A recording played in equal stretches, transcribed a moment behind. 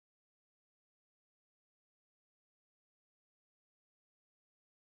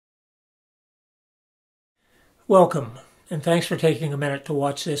Welcome, and thanks for taking a minute to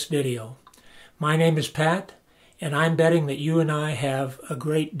watch this video. My name is Pat, and I'm betting that you and I have a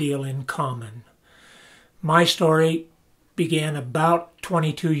great deal in common. My story began about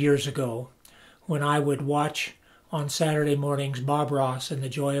 22 years ago when I would watch on Saturday mornings Bob Ross and the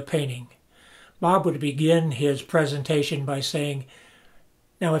Joy of Painting. Bob would begin his presentation by saying,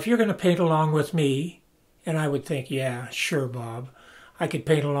 "Now if you're going to paint along with me," and I would think, "Yeah, sure, Bob. I could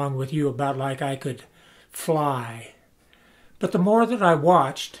paint along with you about like I could fly." But the more that I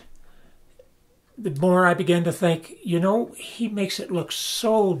watched, the more I began to think, he makes it look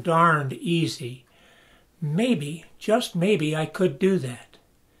so darned easy. Maybe, just maybe, I could do that.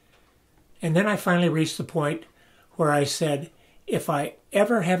 And then I finally reached the point where I said, if I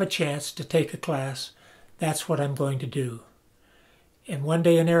ever have a chance to take a class, that's what I'm going to do. And one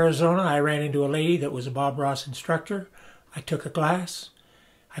day in Arizona, I ran into a lady that was a Bob Ross instructor. I took a class.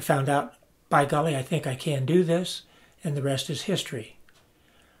 I found out, by golly, I think I can do this, and the rest is history.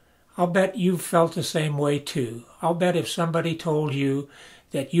 I'll bet you've felt the same way too. I'll bet if somebody told you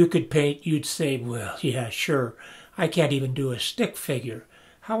that you could paint, you'd say, well, yeah, sure. I can't even do a stick figure.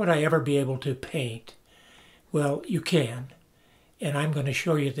 How would I ever be able to paint? Well, you can, and I'm going to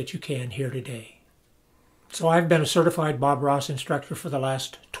show you that you can here today. So I've been a certified Bob Ross instructor for the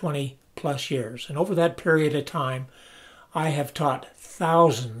last 20 plus years, and over that period of time, I have taught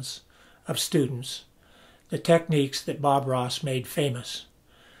thousands of students the techniques that Bob Ross made famous.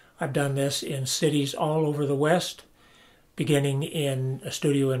 I've done this in cities all over the West, beginning in a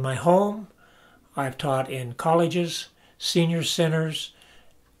studio in my home. I've taught in colleges, senior centers,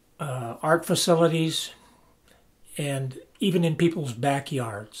 art facilities, and even in people's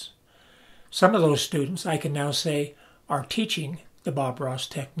backyards. Some of those students, I can now say, are teaching the Bob Ross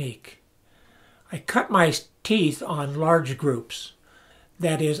technique. I cut my teeth on large groups.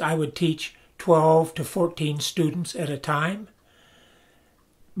 That is, I would teach 12 to 14 students at a time.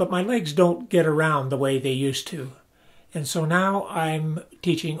 But my legs don't get around the way they used to. And so now I'm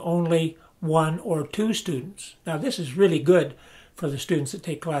teaching only 1 or 2 students. Now this is really good for the students that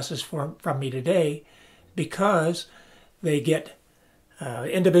take classes from me today because they get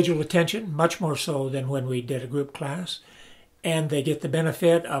individual attention, much more so than when we did a group class. And they get the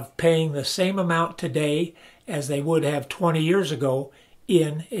benefit of paying the same amount today as they would have 20 years ago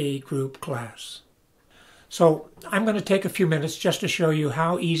in a group class. So I'm going to take a few minutes just to show you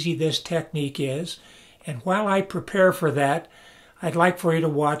how easy this technique is. And while I prepare for that, I'd like for you to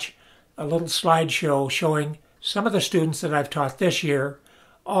watch a little slideshow showing some of the students that I've taught this year.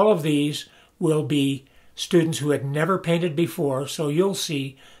 All of these will be students who had never painted before, so you'll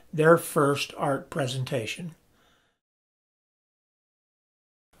see their first art presentation.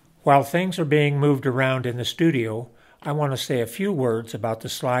 While things are being moved around in the studio, I want to say a few words about the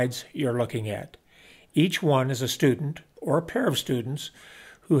slides you're looking at. Each one is a student or a pair of students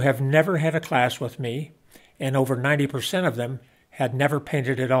who have never had a class with me, and over 90% of them had never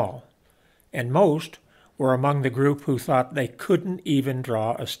painted at all. And most were among the group who thought they couldn't even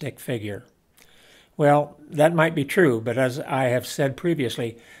draw a stick figure. Well, that might be true, but as I have said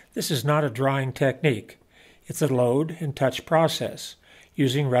previously, this is not a drawing technique. It's a load and touch process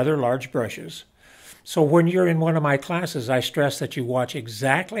using rather large brushes. So when you're in one of my classes, I stress that you watch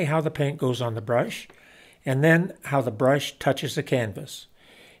exactly how the paint goes on the brush and then how the brush touches the canvas.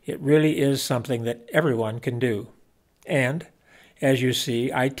 It really is something that everyone can do. And, as you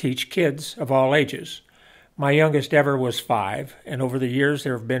see, I teach kids of all ages. My youngest ever was 5, and over the years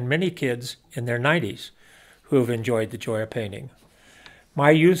there have been many kids in their 90s who have enjoyed the joy of painting.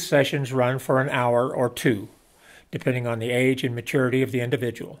 My youth sessions run for an hour or 2, depending on the age and maturity of the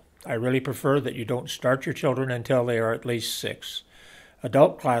individual. I really prefer that you don't start your children until they are at least 6.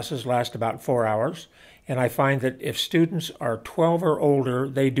 Adult classes last about 4 hours, and I find that if students are 12 or older,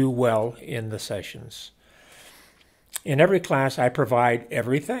 they do well in the sessions. In every class, I provide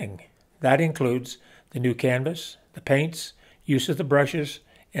everything. That includes the new canvas, the paints, use of the brushes,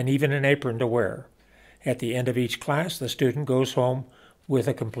 and even an apron to wear. At the end of each class, the student goes home with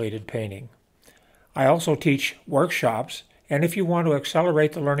a completed painting. I also teach workshops, and if you want to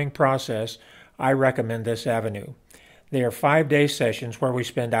accelerate the learning process, I recommend this avenue. They are 5-day sessions where we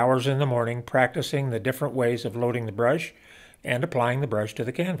spend hours in the morning practicing the different ways of loading the brush and applying the brush to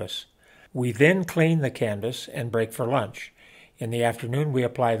the canvas. We then clean the canvas and break for lunch. In the afternoon, we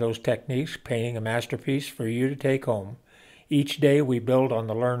apply those techniques, painting a masterpiece for you to take home. Each day, we build on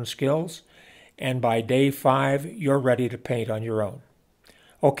the learned skills, and by day 5, you're ready to paint on your own.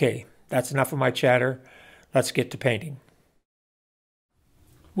 Okay, that's enough of my chatter. Let's get to painting.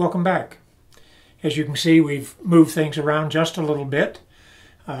 Welcome back. As you can see, we've moved things around just a little bit.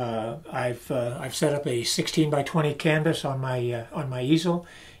 I've set up a 16 by 20 canvas on my easel,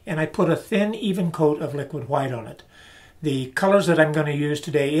 and I put a thin, even coat of liquid white on it. The colors that I'm going to use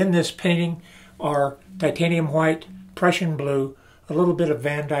today in this painting are titanium white, Prussian blue, a little bit of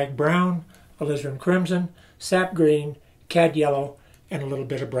Van Dyke brown, alizarin crimson, sap green, cad yellow, and a little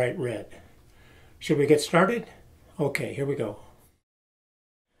bit of bright red. Should we get started? Okay, here we go.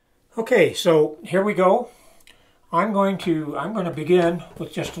 Okay, so here we go. I'm going to begin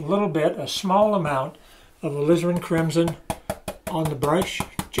with just a small amount of alizarin crimson on the brush,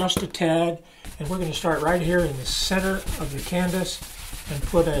 just a tad, and we're going to start right here in the center of the canvas and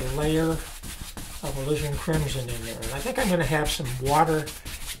put a layer of alizarin crimson in there. And I think I'm going to have some water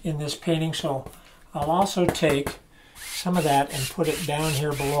in this painting, so I'll also take some of that and put it down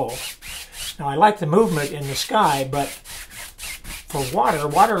here below. Now I like the movement in the sky, but for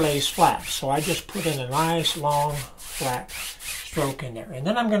water lays flat, so I just put in a nice long flat stroke in there. And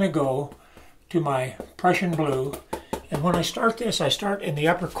then I'm going to go to my Prussian blue, and when I start this, I start in the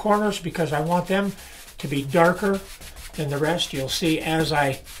upper corners because I want them to be darker than the rest. You'll see as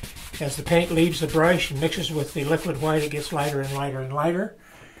the paint leaves the brush and mixes with the liquid white, it gets lighter and lighter and lighter.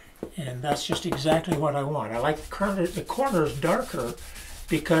 And that's just exactly what I want. I like the corners darker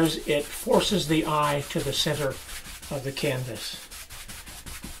because it forces the eye to the center of the canvas.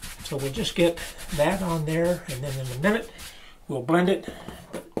 So we'll just get that on there, and then in a minute we'll blend it.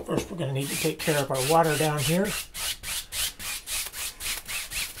 But first we're going to need to take care of our water down here.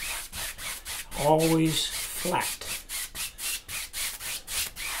 Always flat.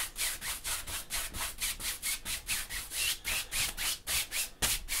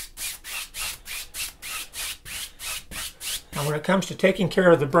 Now when it comes to taking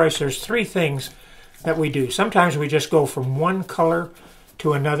care of the brush, there's three things that we do. Sometimes we just go from one color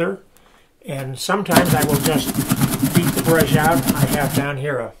to another, and sometimes I will just beat the brush out. I have down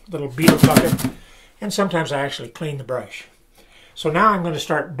here a little beater bucket, and sometimes I actually clean the brush. So now I'm going to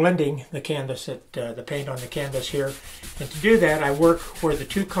start blending the canvas, the paint on the canvas here, and to do that I work where the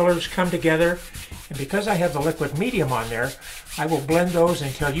two colors come together, and because I have the liquid medium on there, I will blend those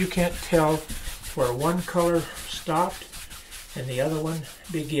until you can't tell where one color stopped and the other one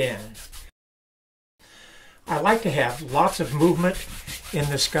began. I like to have lots of movement in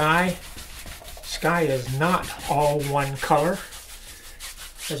the sky. Sky is not all one color.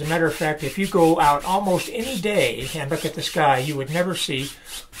 As a matter of fact, if you go out almost any day and look at the sky, you would never see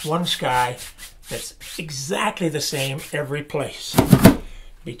one sky that's exactly the same every place.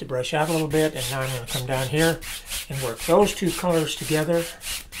 Beat the brush out a little bit, and now I'm going to come down here and work those two colors together.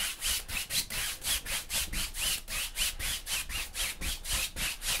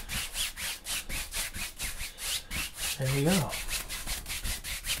 There we go.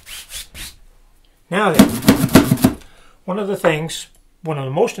 Now then, one of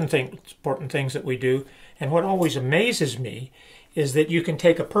the most important things that we do, and what always amazes me, is that you can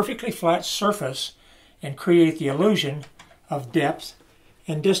take a perfectly flat surface and create the illusion of depth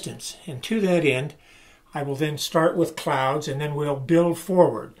and distance. And to that end, I will then start with clouds, and then we'll build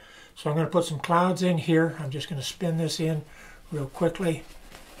forward. So I'm going to put some clouds in here. I'm just going to spin this in real quickly.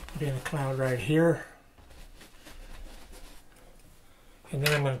 Put in a cloud right here. And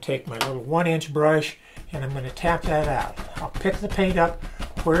then I'm going to take my little 1-inch brush and I'm going to tap that out. I'll pick the paint up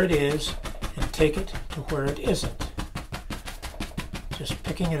where it is and take it to where it isn't. Just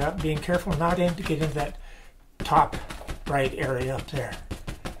picking it up, being careful not to get into that top right area up there.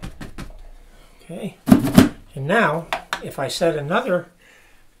 Okay. And now, if I set another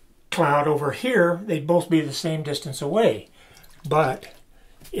cloud over here, they'd both be the same distance away. But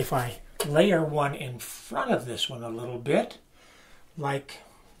if I layer one in front of this one a little bit, like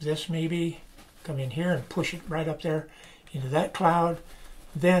this maybe, come in here and push it right up there into that cloud,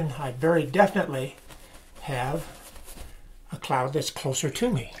 then I very definitely have a cloud that's closer to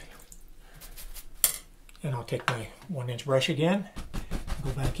me. And I'll take my 1-inch brush again,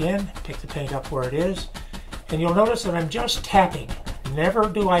 go back in, pick the paint up where it is, and you'll notice that I'm just tapping. Never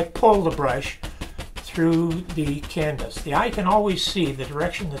do I pull the brush through the canvas. The eye can always see the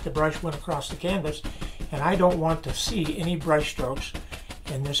direction that the brush went across the canvas, and I don't want to see any brush strokes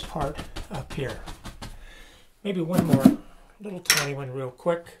in this part up here. Maybe one more little tiny one real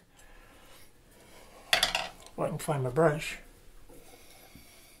quick. If I can find my brush.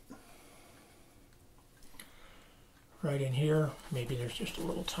 Right in here. Maybe there's just a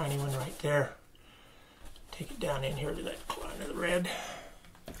little tiny one right there. Take it down in here to that line of the red.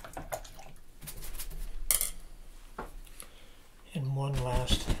 And one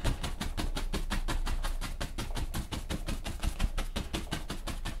last.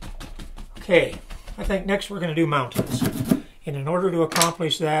 Okay, I think next we're going to do mountains. And in order to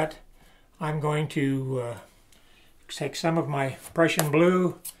accomplish that, I'm going to take some of my Prussian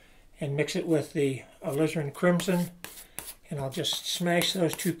blue and mix it with the alizarin crimson, and I'll just smash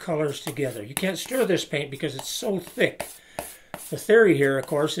those two colors together. You can't stir this paint because it's so thick. The theory here, of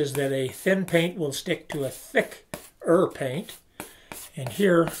course, is that a thin paint will stick to a thicker paint, and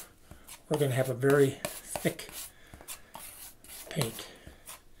here we're going to have a very thick paint.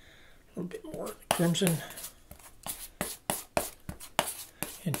 A little bit more crimson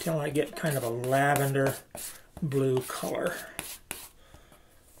until I get kind of a lavender blue color.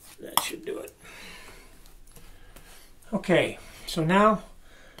 That should do it. Okay, so now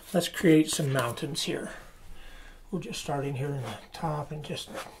let's create some mountains here. We'll just start in here in the top and just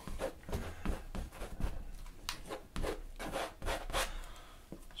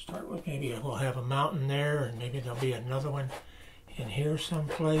start with, maybe we'll have a mountain there, and maybe there'll be another one in here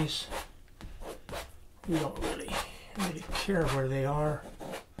someplace. We don't really care where they are.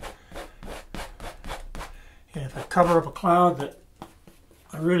 And if I cover up a cloud that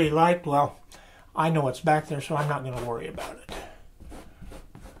I really liked, well, I know it's back there, so I'm not going to worry about it.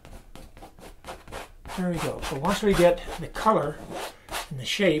 There we go. So once we get the color and the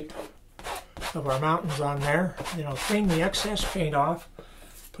shape of our mountains on there, then I'll clean the excess paint off,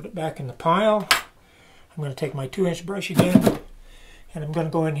 put it back in the pile. I'm going to take my 2-inch brush again, and I'm going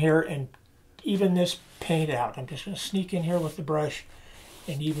to go in here and even this paint out. I'm just going to sneak in here with the brush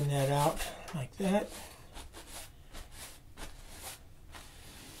and even that out like that.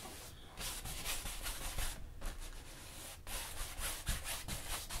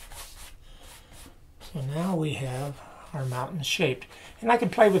 So now we have our mountain shaped. And I can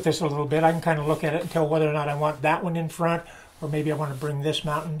play with this a little bit. I can kind of look at it and tell whether or not I want that one in front, or maybe I want to bring this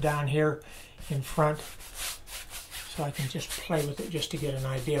mountain down here in front. So I can just play with it just to get an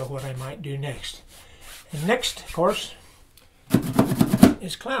idea of what I might do next. And next, of course,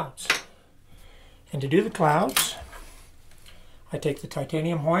 is clouds. And to do the clouds, I take the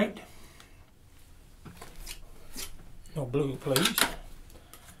titanium white, no blue please,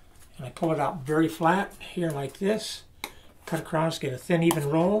 and I pull it out very flat here like this, cut across, get a thin even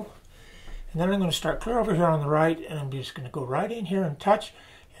roll, and then I'm going to start clear over here on the right, and I'm just going to go right in here and touch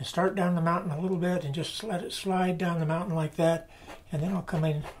and start down the mountain a little bit and just let it slide down the mountain like that, and then I'll come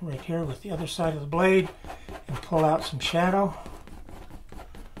in right here with the other side of the blade and pull out some shadow.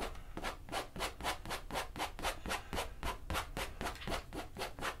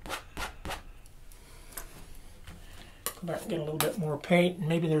 Go back and get a little bit more paint, and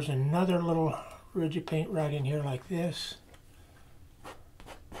maybe there's another little ridge of paint right in here like this.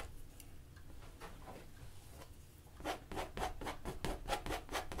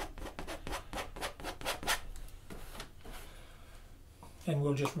 And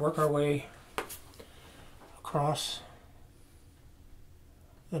we'll just work our way across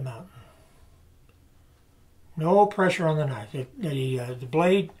the mountain. No pressure on the knife. The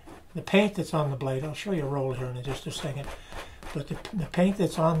blade, the paint that's on the blade, I'll show you a roll here in just a second, but the paint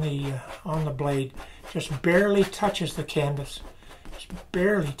that's on the blade just barely touches the canvas, just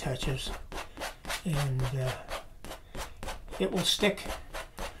barely touches, and it will stick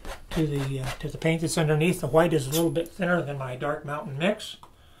to the paint that's underneath. The white is a little bit thinner than my dark mountain mix,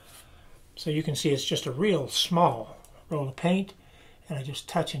 so you can see it's just a real small roll of paint, and I just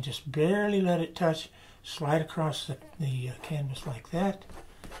touch and just barely let it touch, slide across the canvas like that.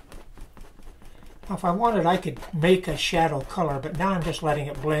 Now if I wanted, I could make a shadow color, but now I'm just letting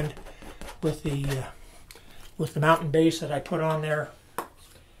it blend with the mountain base that I put on there.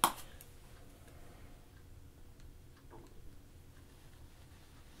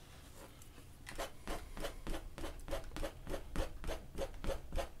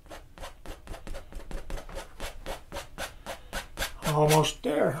 Almost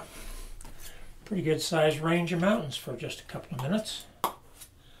there. Pretty good sized range of mountains for just a couple of minutes.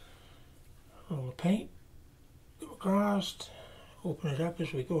 Roll the paint, go across, open it up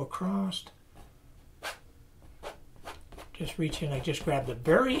as we go across. Just reach in, I just grab the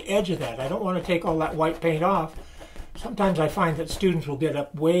very edge of that. I don't want to take all that white paint off. Sometimes I find that students will get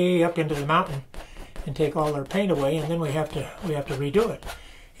up way up into the mountain and take all their paint away, and then we have to redo it.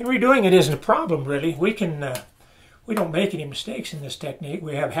 And redoing it isn't a problem really. We don't make any mistakes in this technique.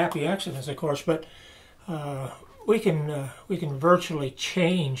 We have happy accidents, of course, but we can virtually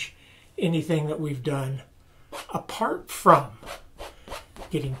change anything that we've done, apart from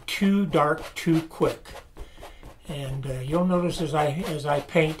getting too dark too quick. And you'll notice as I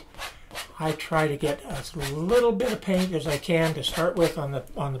paint, I try to get as little bit of paint as I can to start with on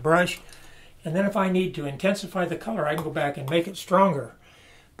the brush, and then if I need to intensify the color, I can go back and make it stronger.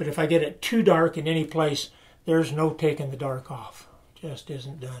 But if I get it too dark in any place, there's no taking the dark off. Just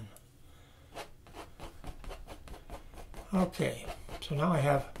isn't done. Okay, so now I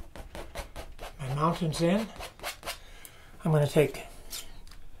have my mountains in. I'm going to take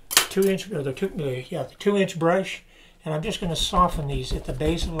the 2-inch brush, and I'm just going to soften these at the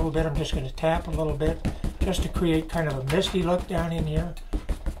base a little bit. I'm just going to tap a little bit just to create kind of a misty look down in here,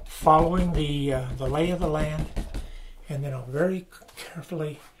 following the lay of the land, and then I'll very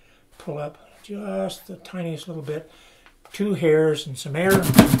carefully pull up just the tiniest little bit, 2 hairs and some air.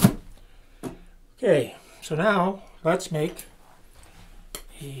 Okay, so now let's make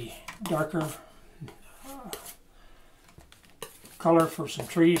a darker color for some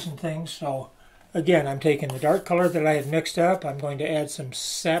trees and things. So again, I'm taking the dark color that I had mixed up. I'm going to add some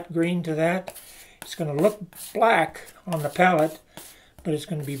sap green to that. It's going to look black on the palette, but it's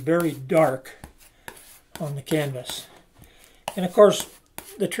going to be very dark on the canvas. And of course,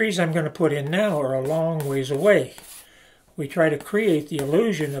 the trees I'm going to put in now are a long ways away. We try to create the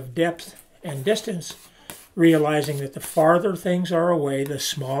illusion of depth and distance, realizing that the farther things are away, the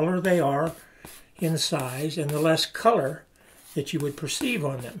smaller they are in size and the less color that you would perceive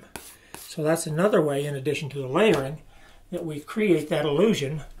on them. So that's another way, in addition to the layering, that we create that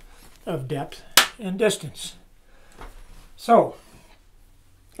illusion of depth and distance. So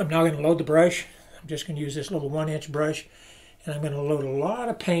I'm now going to load the brush. I'm just going to use this little 1-inch brush, and I'm going to load a lot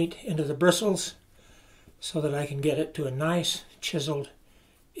of paint into the bristles so that I can get it to a nice chiseled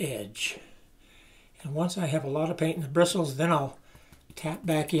edge. And once I have a lot of paint in the bristles, then I'll tap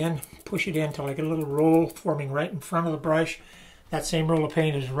back in, push it in until I get a little roll forming right in front of the brush. That same roll of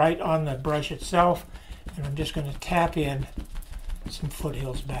paint is right on the brush itself, and I'm just going to tap in some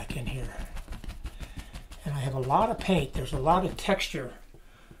foothills back in here. And I have a lot of paint. There's a lot of texture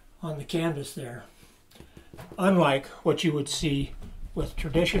on the canvas there, unlike what you would see with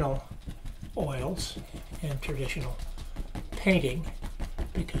traditional oils and traditional painting,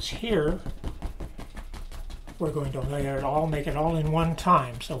 because here we're going to lay it all, make it all in one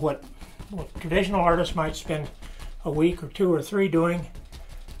time. So what traditional artists might spend a week or 2 or 3 doing,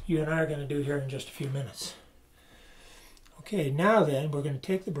 you and I are going to do here in just a few minutes. Okay, now then we're going to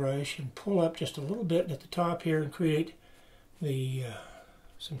take the brush and pull up just a little bit at the top here and create the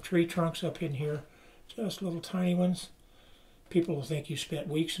some tree trunks up in here, just little tiny ones. People will think you spent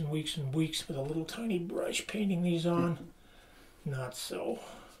weeks and weeks and weeks with a little tiny brush painting these on. Not so.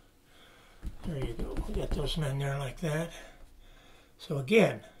 There you go. We got those men there like that. So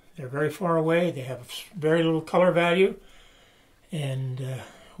again, they're very far away. They have very little color value. And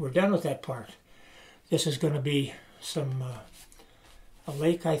we're done with that part. This is going to be a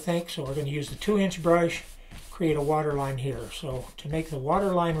lake, I think. So we're going to use the 2-inch brush, create a water line here. So to make the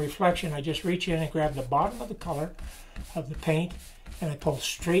water line reflection, I just reach in and grab the bottom of the color of the paint, and I pull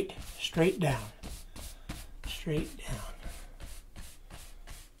straight down. Straight down.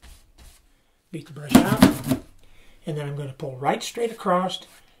 Beat the brush out, and then I'm going to pull right straight across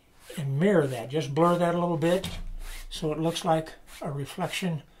and mirror that. Just blur that a little bit so it looks like a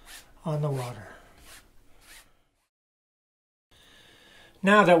reflection on the water.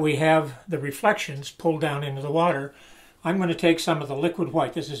 Now that we have the reflections pulled down into the water, I'm going to take some of the liquid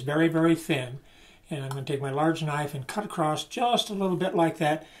white. This is very, very thin, and I'm going to take my large knife and cut across just a little bit like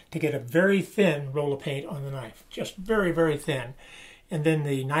that to get a very thin roll of paint on the knife. Just very, very thin. And then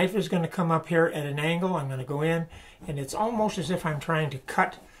the knife is going to come up here at an angle. I'm going to go in, and it's almost as if I'm trying to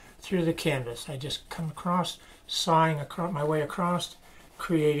cut through the canvas. I just come across, sawing my way across,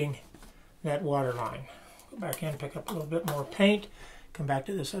 creating that water line. Go back in, pick up a little bit more paint, come back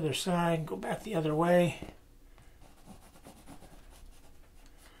to this other side, go back the other way.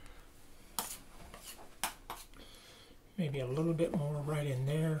 Maybe a little bit more right in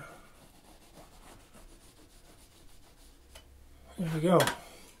there. There we go.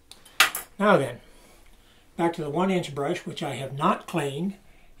 Now then, back to the 1-inch brush, which I have not cleaned.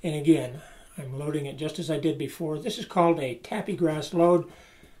 And again, I'm loading it just as I did before. This is called a tappy grass load.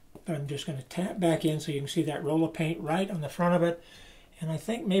 But I'm just going to tap back in so you can see that roll of paint right on the front of it. And I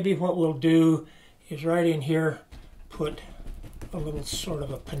think maybe what we'll do is right in here put a little sort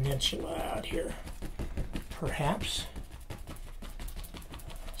of a peninsula out here. Perhaps.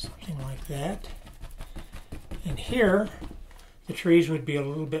 Something like that. And here, the trees would be a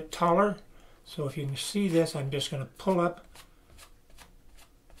little bit taller. So if you can see this, I'm just going to pull up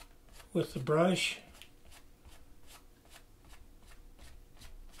with the brush.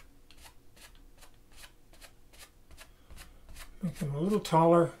 Make them a little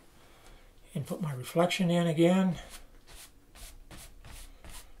taller and put my reflection in again.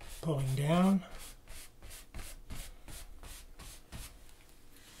 Pulling down.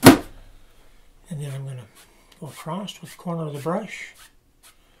 And then I'm going to Go across with the corner of the brush.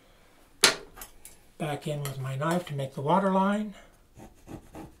 Back in with my knife to make the water line.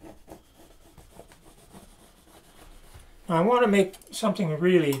 Now I want to make something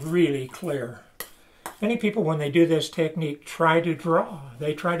really, really clear. Many people, when they do this technique, try to draw.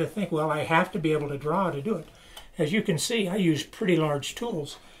 They try to think, well, I have to be able to draw to do it. As you can see, I use pretty large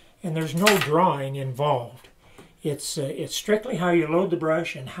tools, and there's no drawing involved. It's strictly how you load the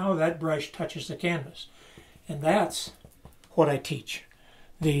brush and how that brush touches the canvas. And that's what I teach.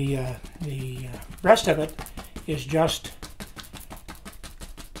 The rest of it is just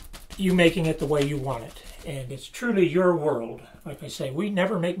you making it the way you want it. And it's truly your world. Like I say, we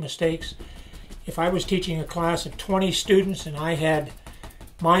never make mistakes. If I was teaching a class of 20 students and I had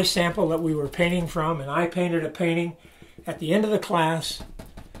my sample that we were painting from and I painted a painting, at the end of the class,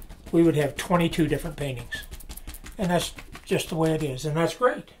 we would have 22 different paintings. And that's just the way it is, and that's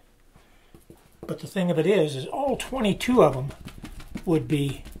great. But the thing of it is all 22 of them would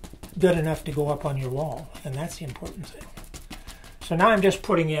be good enough to go up on your wall, and that's the important thing. So now I'm just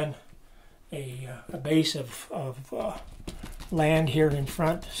putting in a base of land here in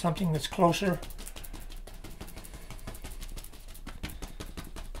front, something that's closer.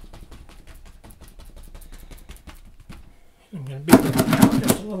 I'm going to beat it down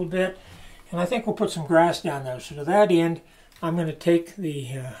just a little bit, and I think we'll put some grass down there. So to that end, I'm going to take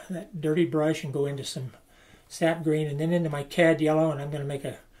that dirty brush and go into some sap green and then into my cad yellow, and I'm going to make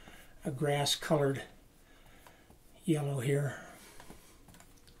a grass colored yellow here.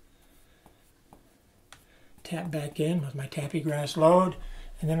 Tap back in with my tappy grass load,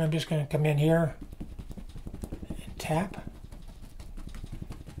 and then I'm just going to come in here and tap,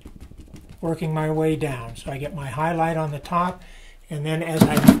 working my way down. So I get my highlight on the top, and then as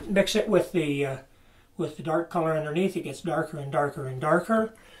I mix it with the dark color underneath, it gets darker and darker and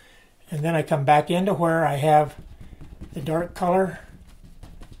darker. And then I come back into where I have the dark color,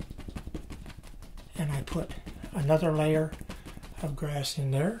 and I put another layer of grass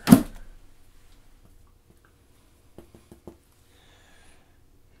in there.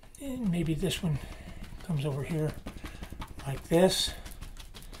 And maybe this one comes over here like this.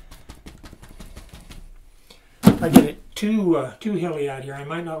 If I get it too hilly out here, I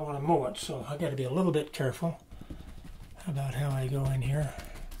might not want to mow it, so I got to be a little bit careful about how I go in here.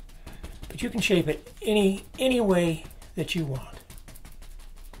 But you can shape it any way that you want.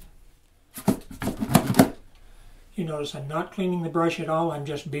 You notice I'm not cleaning the brush at all. I'm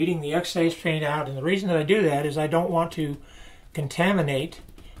just beating the excess paint out, and the reason that I do that is I don't want to contaminate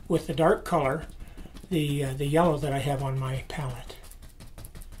with the dark color the yellow that I have on my palette.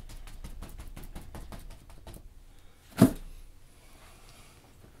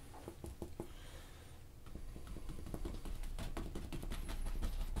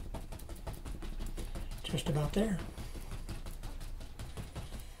 Just about there.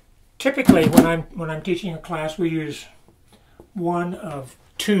 Typically, when I'm teaching a class, we use one of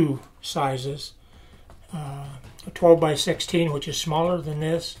two sizes. A 12 by 16, which is smaller than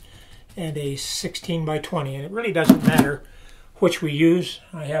this, and a 16 by 20. And it really doesn't matter which we use.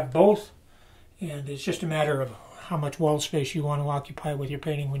 I have both, and it's just a matter of how much wall space you want to occupy with your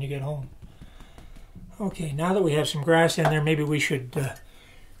painting when you get home. Okay, now that we have some grass in there, maybe we should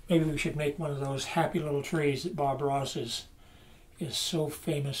make one of those happy little trees that Bob Ross is so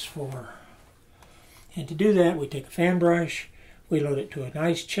famous for. And to do that, we take a fan brush, we load it to a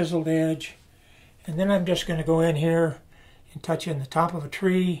nice chiseled edge, and then I'm just going to go in here and touch in the top of a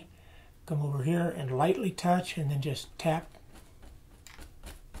tree, come over here and lightly touch, and then just tap.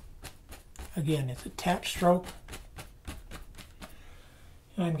 Again, it's a tap stroke.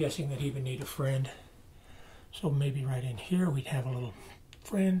 And I'm guessing that he would need a friend. So maybe right in here we'd have a little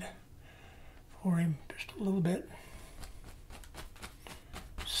friend for him, just a little bit.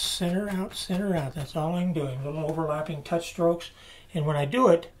 Center out. That's all I'm doing. Little overlapping touch strokes. And when I do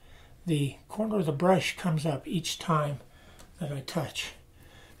it, the corner of the brush comes up each time that I touch.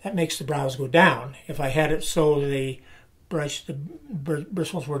 That makes the brows go down. If I had it so the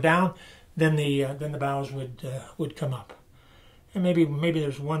bristles were down, then the brows would come up. And maybe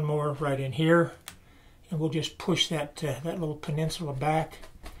there's one more right in here, and we'll just push that little peninsula back.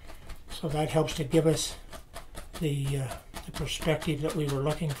 So that helps to give us the perspective that we were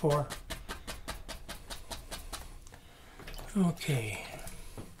looking for. Okay.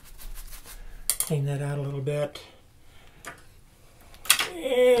 Clean that out a little bit.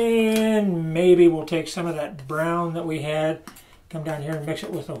 And maybe we'll take some of that brown that we had, come down here and mix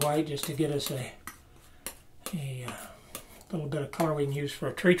it with the white just to get us a little bit of color we can use for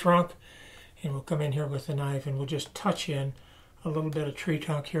a tree trunk. And we'll come in here with the knife and we'll just touch in a little bit of tree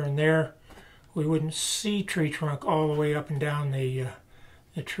trunk here and there we wouldn't see tree trunk all the way up and down the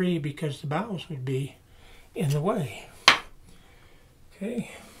tree because the boughs would be in the way.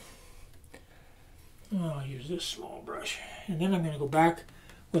 Okay. I'll use this small brush. And then I'm going to go back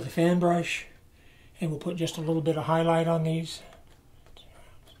with a fan brush and we'll put just a little bit of highlight on these.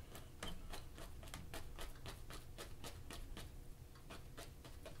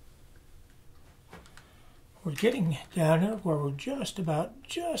 We're getting down there where we're just about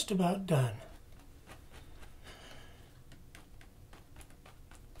done.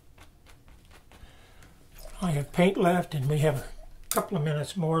 I have paint left and we have a couple of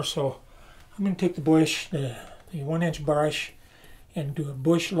minutes more, so I'm going to take the bush, the 1-inch brush, and do a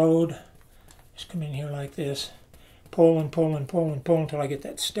bush load. Just come in here like this, pull and pull and pull and pull until I get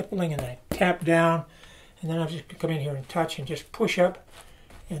that stippling, and I tap down, and then I'm just going to come in here and touch and just push up.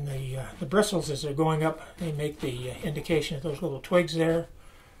 And the bristles, as they're going up, they make the indication of those little twigs there.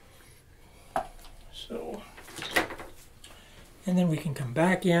 So, and then we can come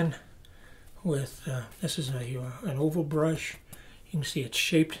back in with, this is an oval brush. You can see it's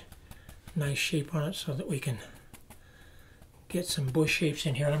shaped, nice shape on it, so that we can get some bush shapes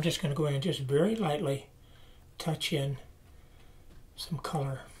in here. And I'm just going to go in and just very lightly touch in some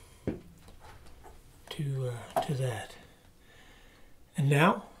color to that. And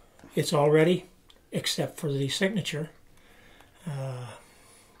now it's all ready, except for the signature.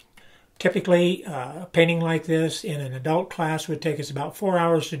 Typically, painting like this in an adult class would take us about 4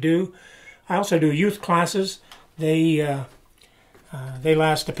 hours to do. I also do youth classes. They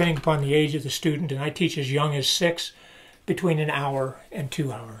last, depending upon the age of the student, and I teach as young as 6, between an hour and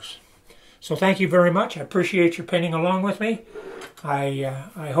 2 hours. So thank you very much. I appreciate your painting along with me.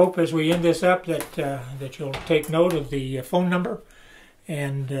 I hope as we end this up that you'll take note of the phone number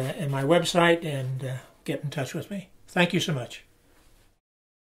and my website and get in touch with me. Thank you so much.